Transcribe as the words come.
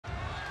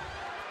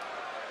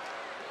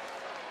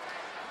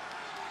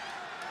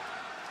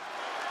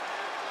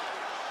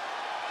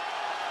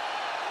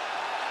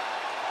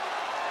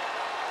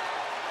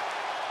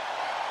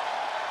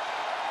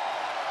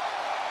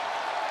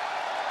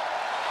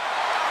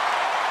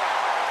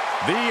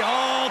The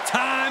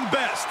all-time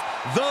best,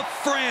 the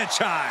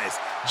franchise,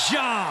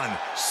 John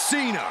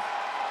Cena.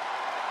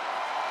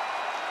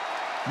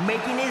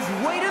 Making his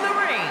way to the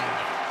ring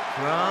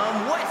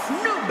from West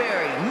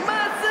Newbury,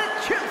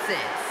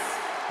 Massachusetts,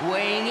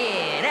 weighing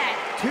in at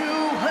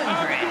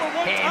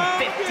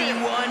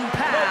 251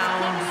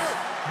 pounds,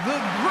 the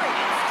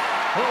greatest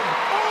of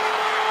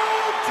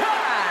all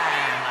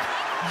time,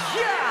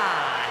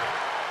 John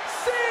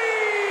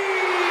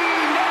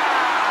Cena!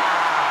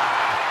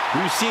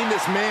 We've seen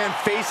this man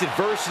face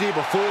adversity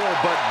before,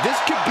 but this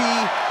could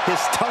be his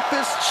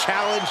toughest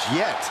challenge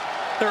yet.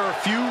 There are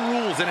few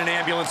rules in an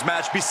ambulance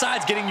match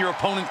besides getting your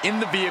opponent in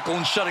the vehicle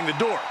and shutting the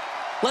door.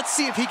 Let's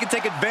see if he can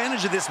take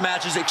advantage of this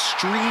match's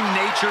extreme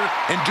nature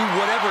and do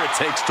whatever it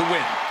takes to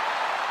win.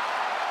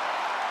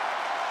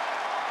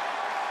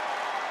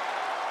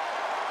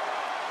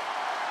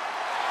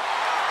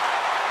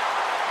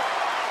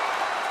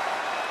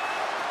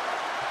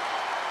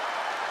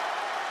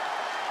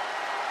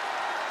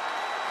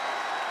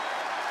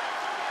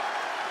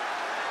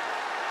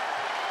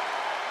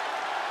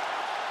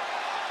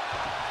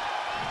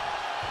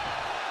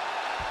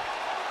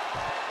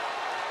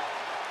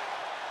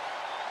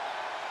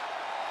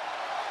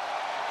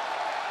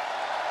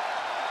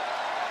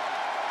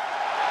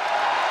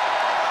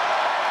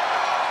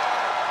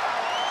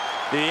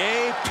 The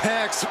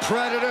Apex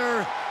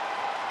Predator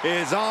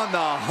is on the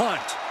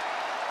hunt.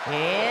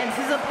 And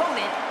his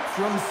opponent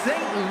from St.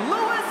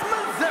 Louis,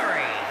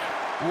 Missouri,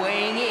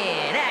 weighing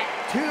in at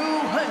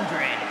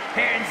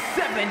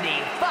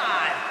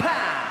 275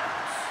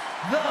 pounds,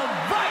 the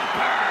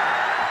Viper,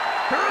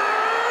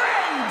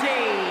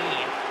 Randy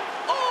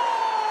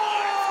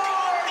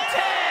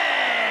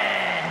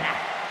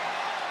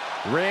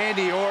Orton!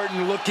 Randy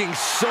Orton looking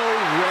so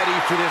ready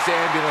for this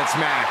ambulance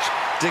match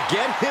to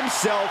get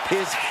himself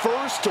his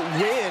first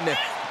win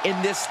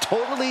in this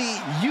totally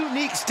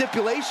unique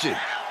stipulation.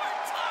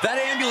 That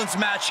ambulance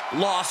match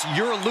loss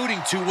you're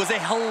alluding to was a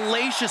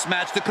hellacious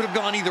match that could have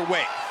gone either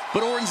way.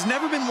 But Orton's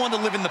never been one to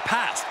live in the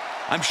past.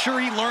 I'm sure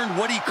he learned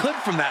what he could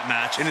from that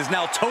match and is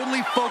now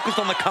totally focused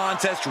on the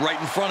contest right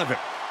in front of him.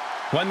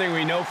 One thing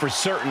we know for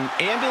certain,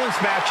 ambulance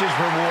matches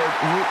reward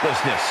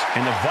ruthlessness,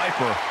 and the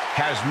Viper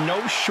has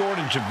no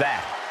shortage of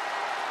that.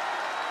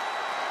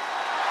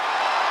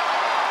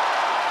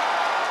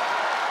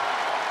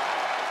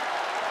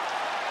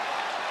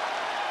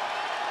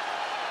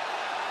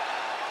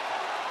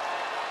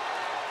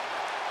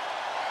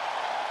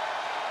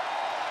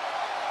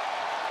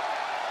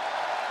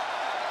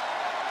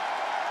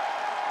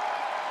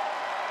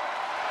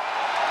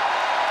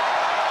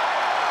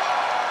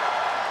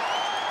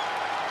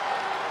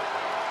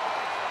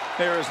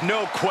 There is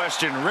no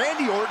question,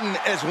 Randy Orton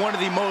is one of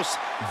the most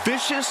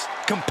vicious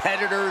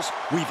competitors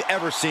we've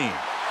ever seen.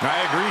 I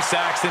agree,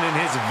 Saxton, and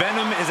his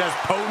venom is as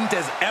potent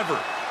as ever.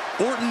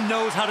 Orton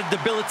knows how to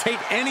debilitate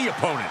any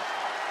opponent.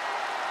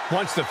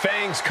 Once the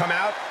fangs come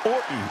out,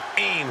 Orton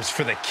aims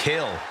for the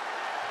kill.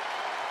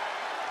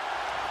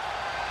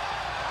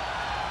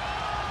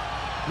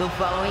 The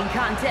following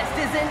contest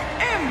is an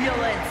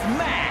ambulance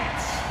match.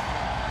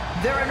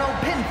 There are no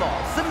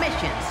pinfalls,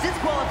 submissions,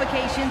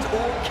 disqualifications,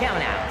 or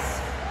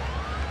countouts.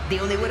 The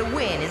only way to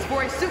win is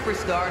for a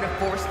superstar to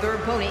force their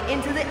opponent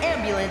into the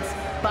ambulance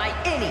by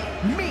any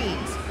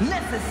means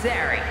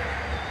necessary.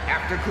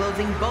 After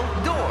closing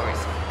both doors,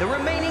 the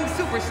remaining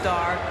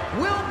superstar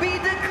will be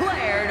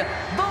declared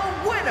the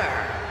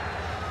winner.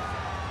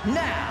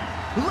 Now,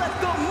 let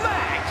the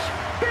match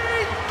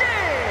begin!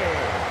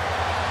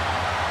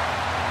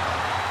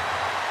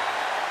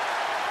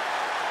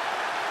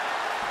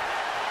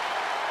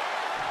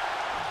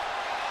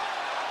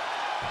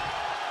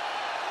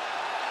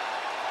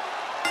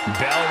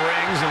 Bell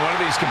rings, and one of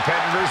these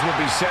competitors will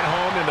be sent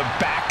home in the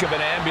back of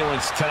an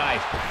ambulance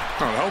tonight.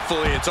 Well,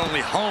 hopefully it's only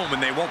home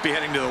and they won't be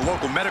heading to the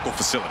local medical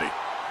facility.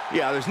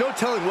 Yeah, there's no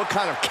telling what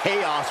kind of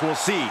chaos we'll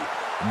see.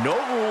 No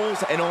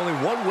rules and only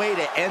one way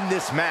to end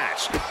this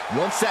match.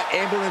 Once that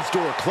ambulance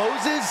door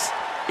closes,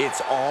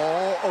 it's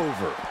all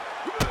over.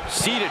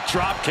 Seated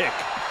drop kick.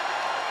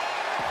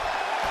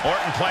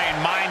 Orton playing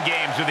mind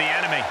games with the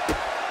enemy.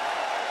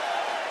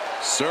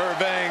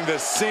 Surveying the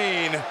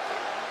scene.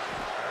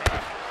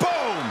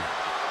 Boom!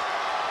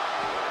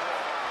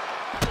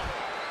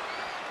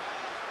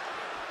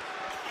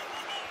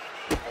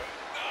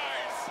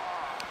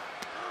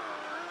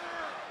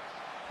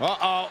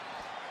 Uh-oh.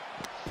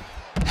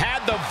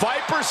 Had the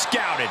Viper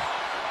scouted.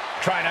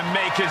 Trying to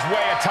make his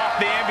way atop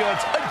the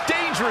ambulance. A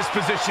dangerous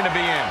position to be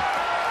in.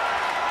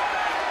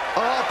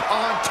 Up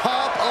on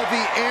top of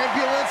the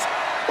ambulance.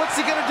 What's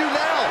he gonna do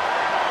now?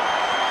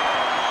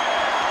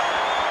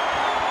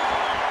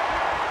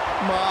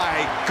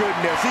 My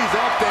goodness, he's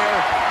up there.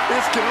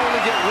 This can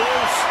only get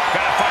worse.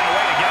 Gotta find a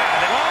way to get out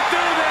of it. Won't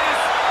do this!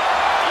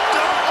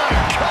 Oh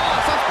my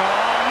gosh!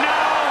 Oh no!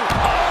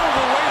 All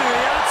the way to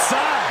the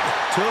outside!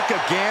 Took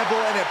a gamble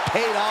and it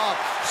paid off.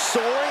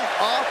 Soaring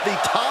off the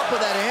top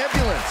of that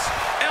ambulance.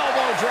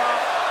 Elbow drop.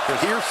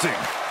 Piercing.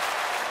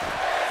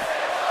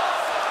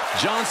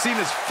 John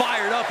Cena's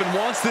fired up and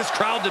wants this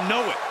crowd to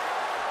know it.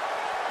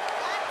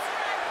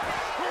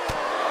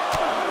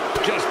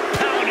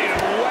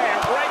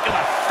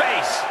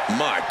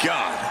 My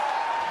God.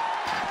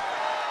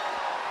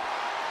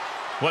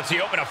 What's he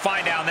hoping to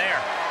find down there?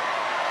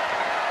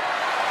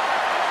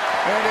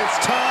 And it's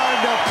time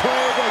to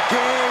play the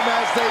game,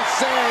 as they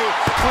say,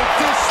 with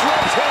this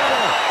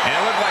sledgehammer. And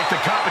it looked like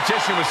the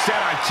competition was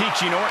set on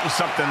teaching Orton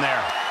something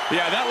there.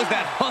 Yeah, that was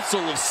that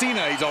hustle of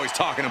Cena he's always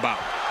talking about.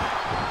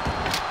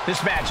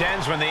 This match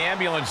ends when the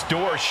ambulance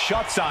door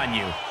shuts on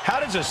you. How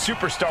does a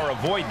superstar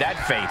avoid that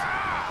fate?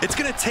 It's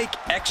going to take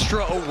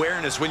extra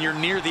awareness when you're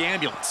near the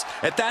ambulance.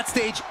 At that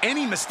stage,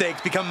 any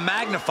mistakes become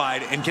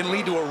magnified and can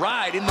lead to a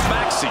ride in the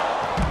backseat.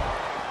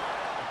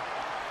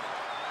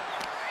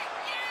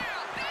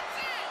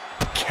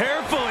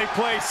 Carefully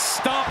placed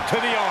stomp to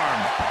the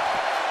arm.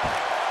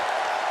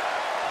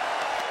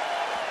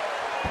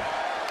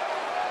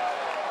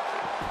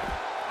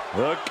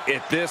 Look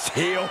at this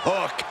heel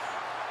hook.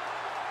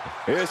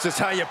 This is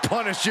how you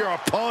punish your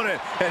opponent,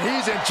 and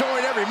he's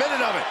enjoying every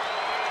minute of it.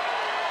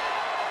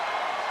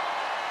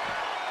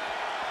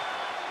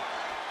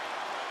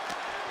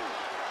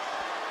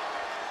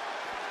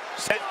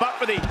 Set up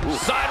for the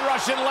side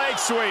Russian leg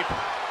sweep.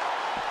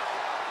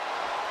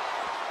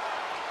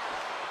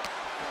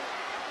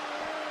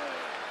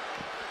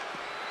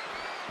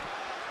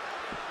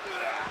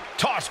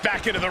 Tossed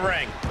back into the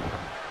ring.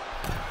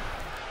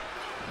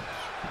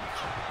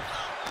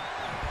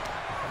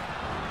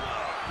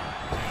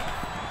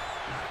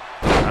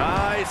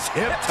 Nice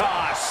hip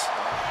toss.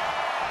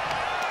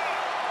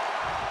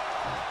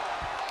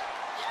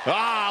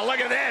 Ah, look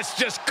at this,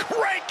 just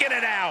cranking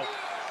it out.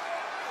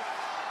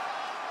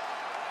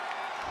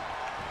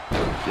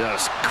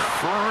 Just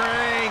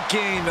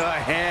cranking the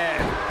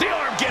head. The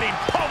arm getting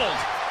pummeled.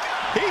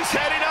 He's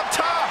heading up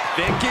top.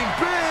 Thinking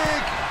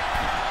big.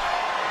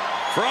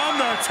 From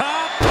the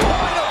top.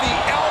 Point of the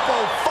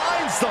elbow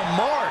finds the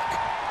mark.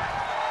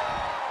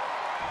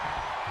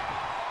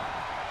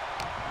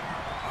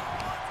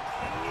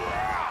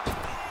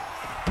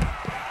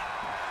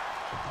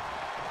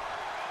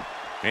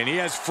 And he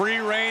has free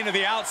reign to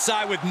the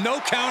outside with no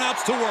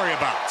countouts to worry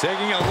about.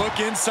 Taking a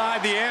look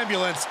inside the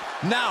ambulance.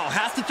 Now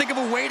has to think of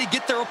a way to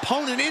get their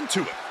opponent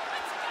into it.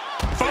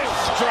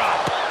 First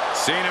drop.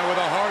 Cena with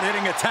a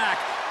hard-hitting attack,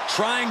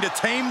 trying to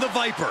tame the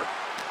Viper.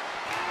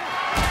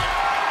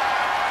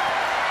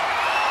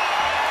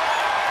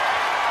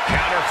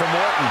 Counter from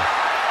Orton.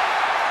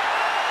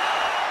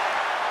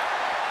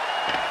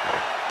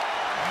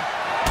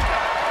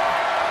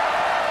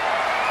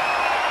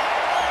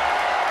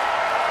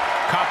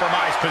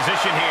 Compromised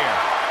position here.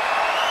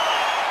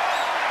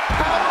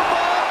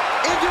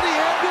 Powerbomb into the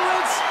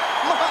ambulance?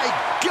 My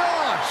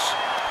gosh!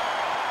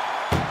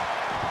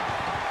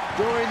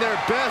 Doing their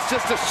best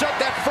just to shut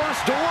that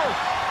first door.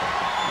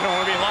 You don't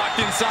want to be locked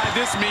inside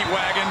this meat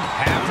wagon.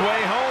 Halfway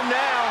home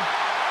now.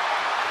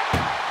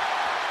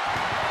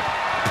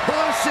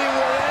 Pushing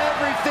with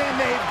everything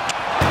and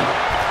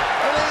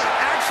they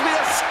actually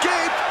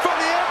escaped from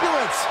the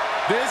ambulance.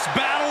 This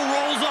battle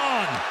rolls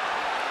on.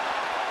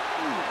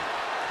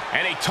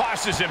 And he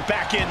tosses him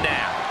back in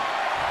now.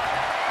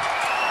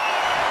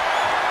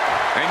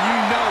 And you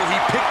know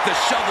he picked the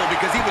shovel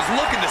because he was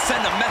looking to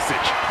send a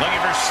message. Looking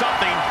for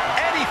something,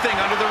 anything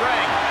under the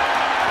ring.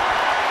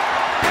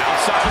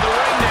 Outside of the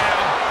ring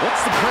now. What's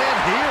the plan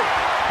here?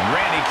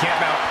 Randy can't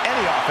mount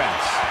any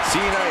offense.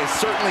 Cena is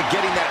certainly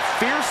getting that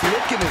fierce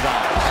look in his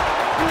eyes.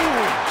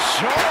 Ooh,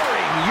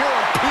 jarring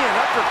European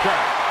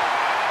uppercut.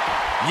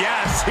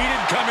 Yes, he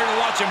didn't come here to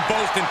watch him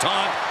boast and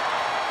taunt.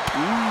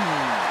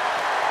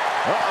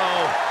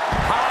 Uh-oh.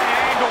 High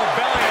angle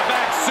belly to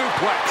back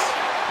suplex.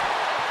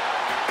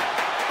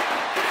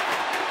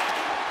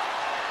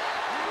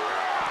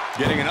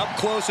 Getting an up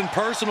close and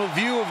personal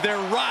view of their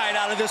ride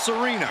out of this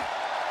arena.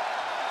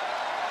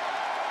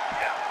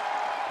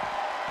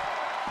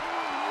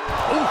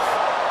 Oof.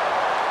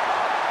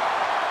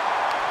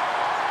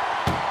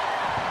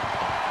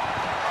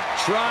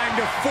 Trying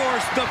to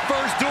force the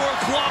first door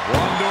clock.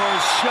 One door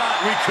is shut.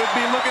 We could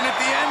be looking at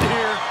the end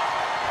here.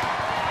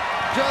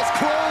 Just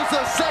close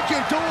the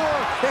second door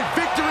and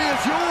victory is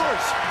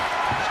yours.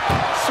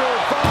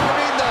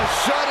 Surviving the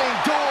shutting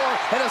door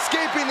and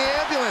escaping the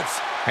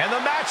ambulance. And the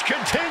match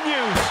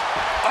continues.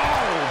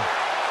 Oh!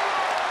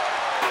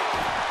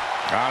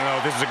 I don't know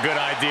if this is a good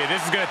idea.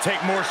 This is going to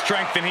take more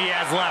strength than he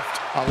has left.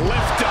 A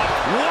lift up.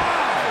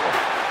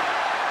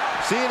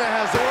 Wow! Cena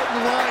has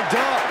Orton lined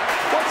up.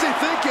 What's he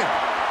thinking?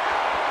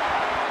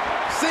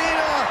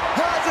 Cena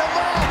has him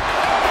up.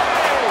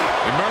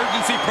 Oh!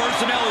 Emergency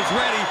personnel is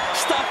ready.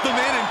 Stop them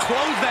in and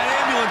close that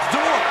ambulance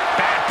door.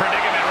 Bad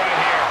predicament right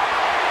here.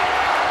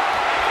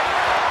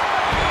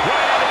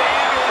 Right into the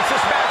ambulance.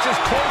 This match is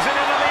closing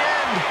into the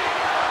end.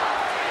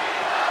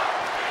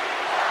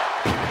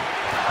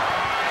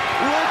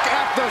 Look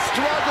at the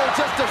struggle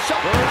just to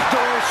shut. First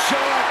door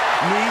shut.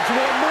 Needs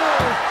one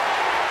more.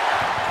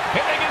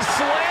 If they can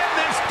slam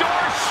this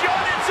door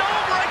shut, it's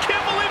over. I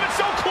can't believe it's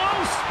so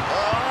close.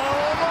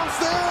 Almost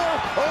there.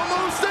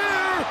 Almost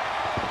there.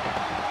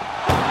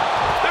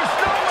 There's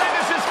no way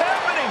this is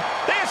happening.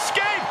 They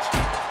escaped.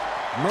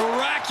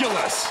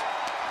 Miraculous.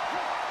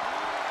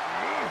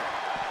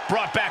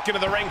 Brought back back into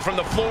the ring from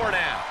the floor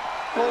now.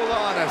 Hold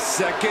on a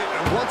second.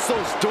 Once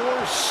those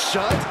doors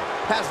shut,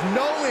 has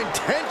no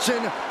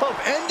intention of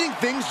ending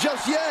things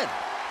just yet.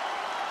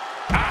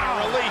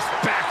 Release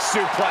back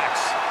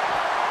suplex.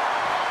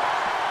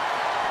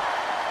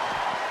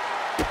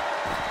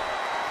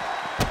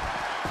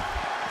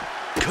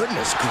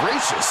 Goodness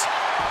gracious.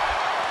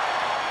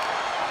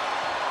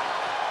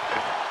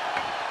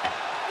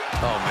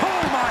 Oh, man.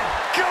 Oh my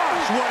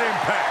gosh, what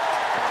impact.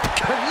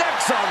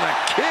 Connects on the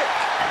kick.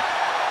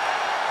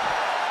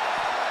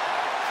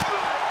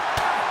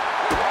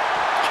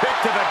 Kick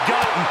to the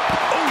gut.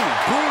 Ooh,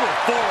 brutal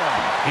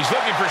forearm. He's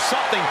looking for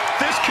something.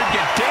 This could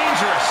get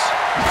dangerous.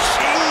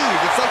 Jeez,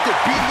 it's like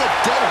they're beating a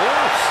dead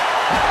horse.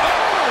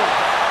 Oh!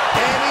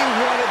 Any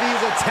one of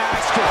these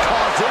attacks could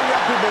cause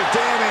irreparable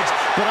damage,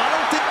 but I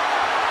don't think...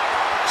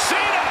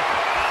 Cena!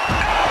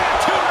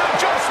 Attitude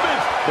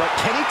adjustment! But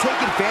can he take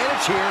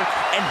advantage here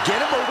and get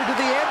him over to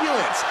the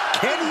ambulance?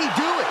 Can he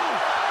do it?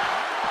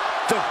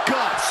 The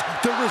guts,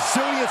 the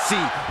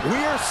resiliency we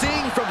are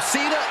seeing from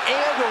Cena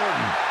and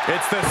Orton.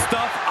 It's the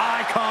stuff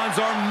icons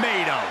are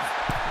made of.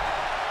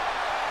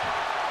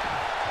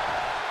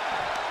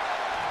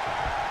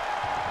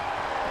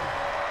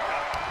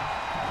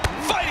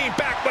 Fighting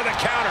back with a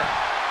counter.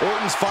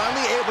 Orton's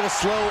finally able to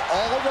slow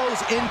all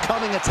those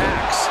incoming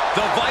attacks.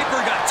 The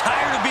Viper got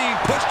tired of being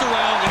pushed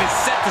around and is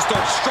set to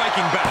start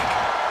striking back.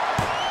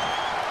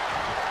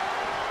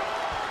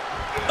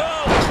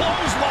 Oh,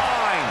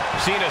 clothesline!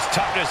 Cena's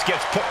toughness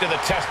gets put to the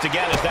test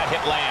again as that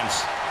hit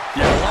lands.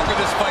 Yeah, the longer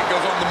this fight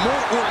goes on, the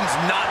more Orton's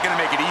not going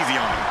to make it easy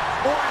on him.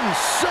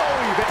 Orton's so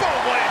even. Oh,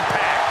 what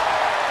impact!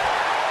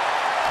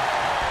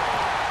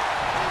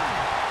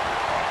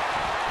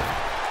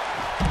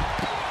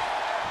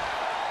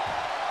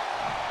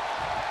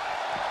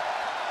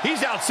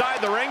 He's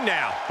outside the ring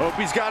now. Hope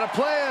he's got a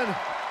plan.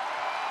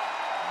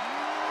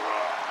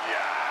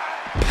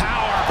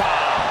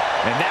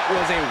 Powerbomb. And that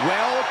was a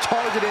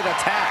well-targeted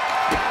attack.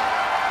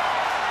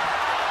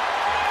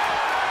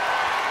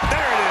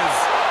 There it is.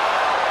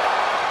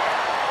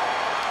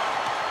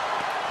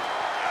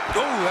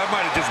 Oh, that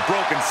might have just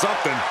broken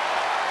something.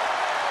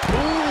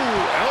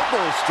 Ooh,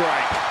 elbow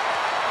strike.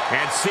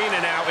 And Cena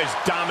now is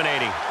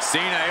dominating.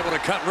 Cena able to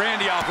cut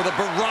Randy off with a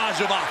barrage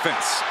of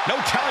offense. No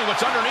telling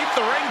what's underneath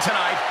the ring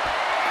tonight.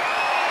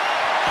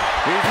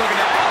 He's looking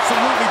to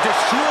absolutely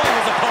destroy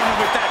his opponent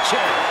with that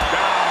chair.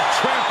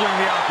 Trampling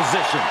the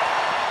opposition.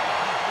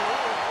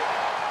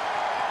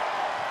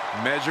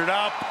 Measured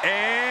up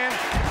and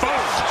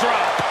first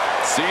drop.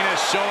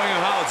 Cena's showing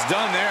him how it's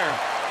done there.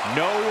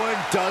 No one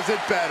does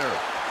it better.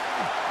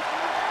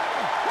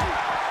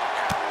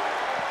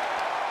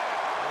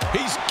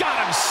 He's got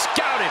him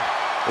scouted.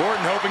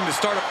 Orton hoping to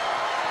start a...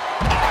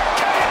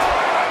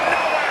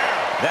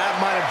 That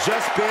might have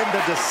just been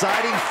the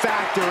deciding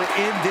factor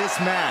in this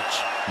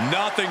match.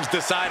 Nothing's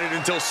decided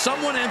until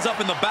someone ends up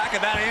in the back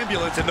of that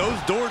ambulance and those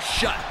doors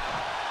shut.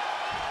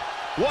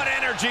 What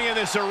energy in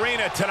this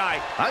arena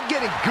tonight. I'm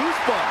getting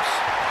goosebumps.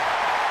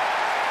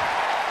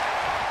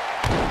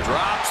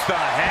 Drops the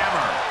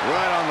hammer.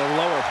 Right on the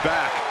lower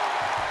back.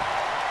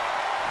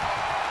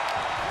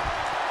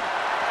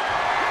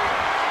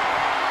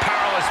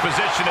 Powerless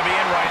position to be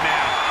in right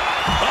now.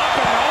 Up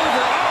and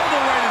over, all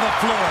the way to the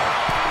floor.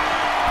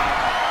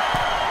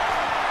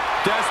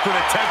 Desperate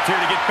attempt here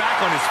to get back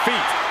on his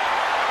feet.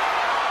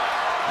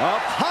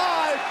 Up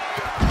high.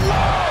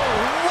 Whoa,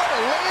 what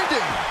a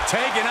landing.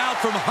 Taken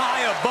out from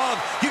high above.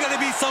 You gotta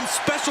be some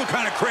special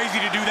kind of crazy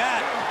to do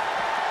that.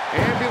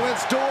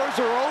 Ambulance doors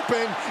are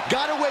open.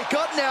 Gotta wake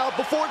up now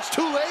before it's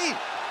too late.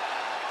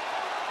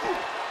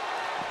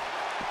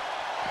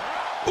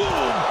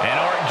 And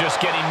Orton just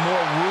getting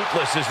more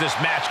ruthless as this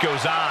match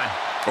goes on.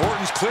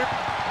 Orton's clear.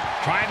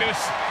 Trying to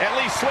at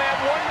least slam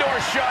one door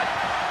shut.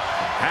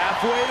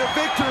 Halfway to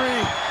victory.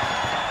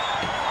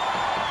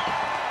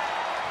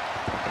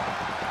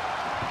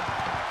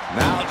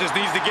 Now just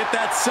needs to get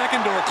that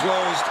second door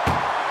closed.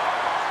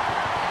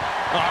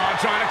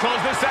 Trying to close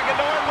the second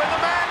door with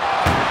the mat.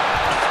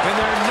 And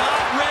they're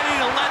not ready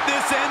to let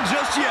this end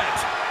just yet.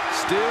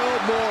 Still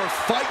more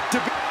fight to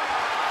be.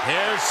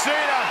 Here's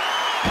Cena.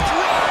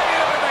 Right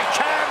over the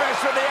canvas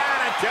for the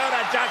attitude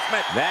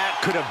adjustment. That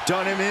could have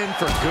done him in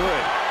for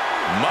good.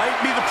 Might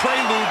be the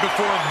prelude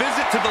before a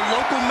visit to the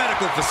local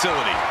medical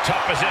facility.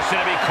 Tough position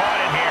to be caught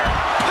in here.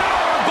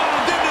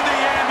 Powerbombed into the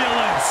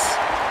ambulance.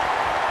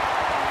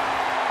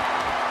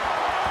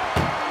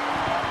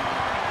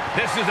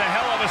 This is a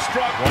hell of a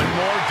struggle. One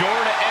more door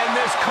to end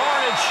this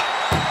carnage.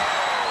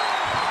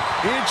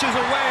 Inches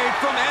away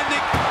from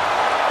ending.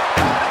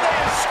 How did they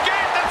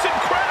escape? That's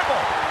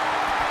incredible.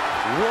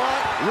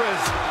 What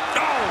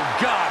Oh,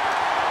 God.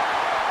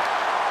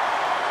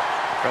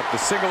 Got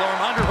the single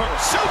arm underhook.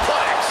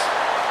 Suplex.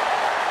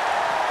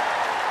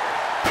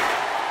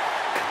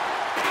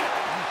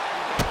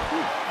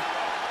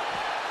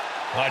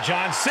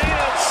 John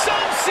Cena,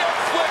 sunset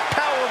flip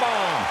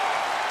powerbomb.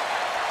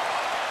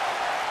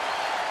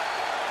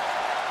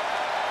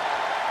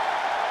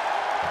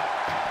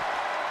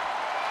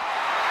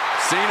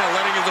 Cena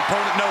letting his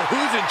opponent know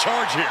who's in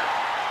charge here.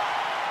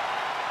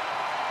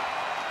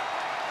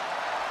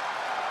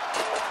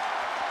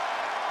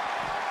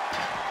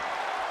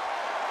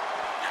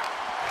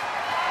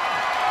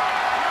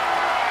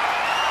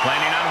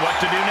 Planning on what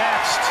to do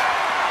next.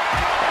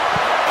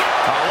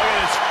 Oh, look at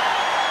this.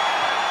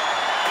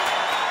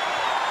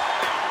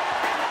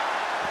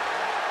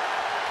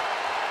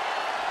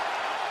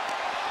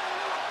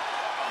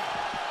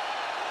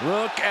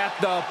 Look at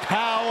the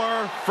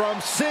power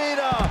from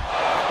Cena.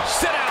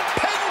 Sit out,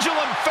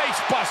 pendulum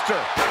face buster.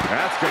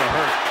 That's gonna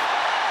hurt.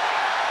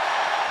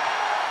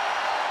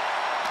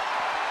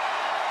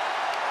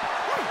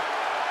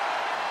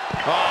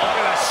 Oh, look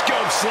at the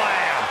scope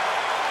slam.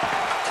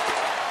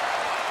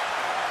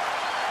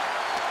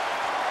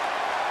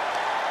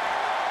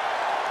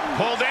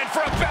 Pulled in for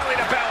a belly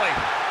to belly.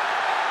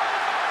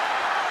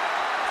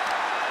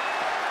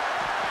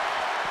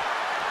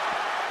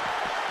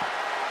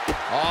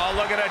 Oh,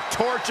 look at a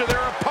torture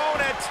their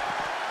opponent.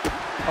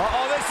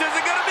 Uh-oh, this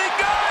isn't going to be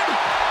good.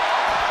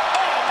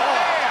 Oh,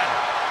 man.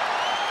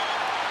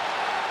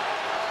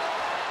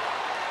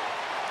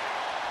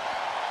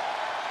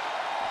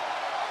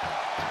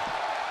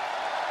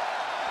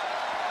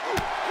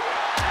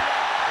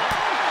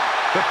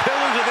 The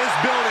pillars of this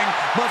building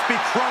must be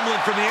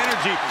crumbling from the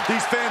energy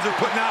these fans are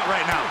putting out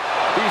right now.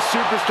 These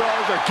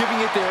superstars are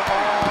giving it their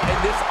all, and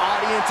this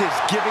audience is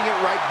giving it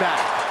right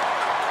back.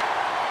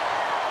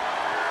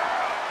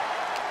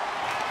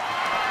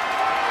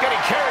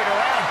 Getting carried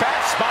around,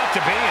 bad spot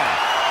to be in.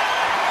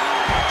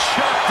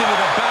 Chucked into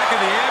the back of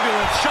the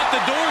ambulance, shut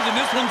the doors, and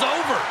this one's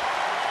over.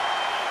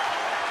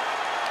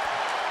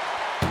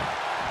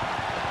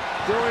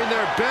 Doing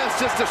their best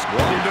just to...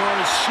 One door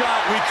is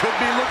shut. We could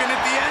be looking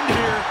at the end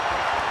here.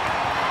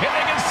 If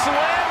they can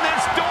slam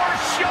this door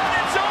shut,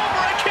 it's over.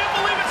 I can't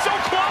believe it's so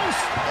close.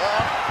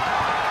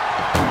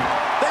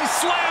 They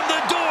slammed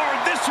the door.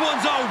 This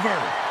one's over.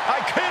 I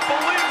can't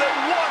believe they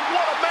won.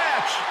 What a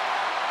match.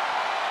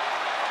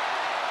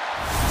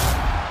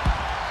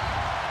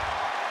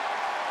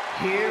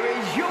 Here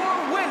is your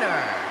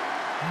winner,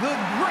 the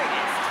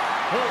greatest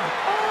of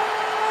all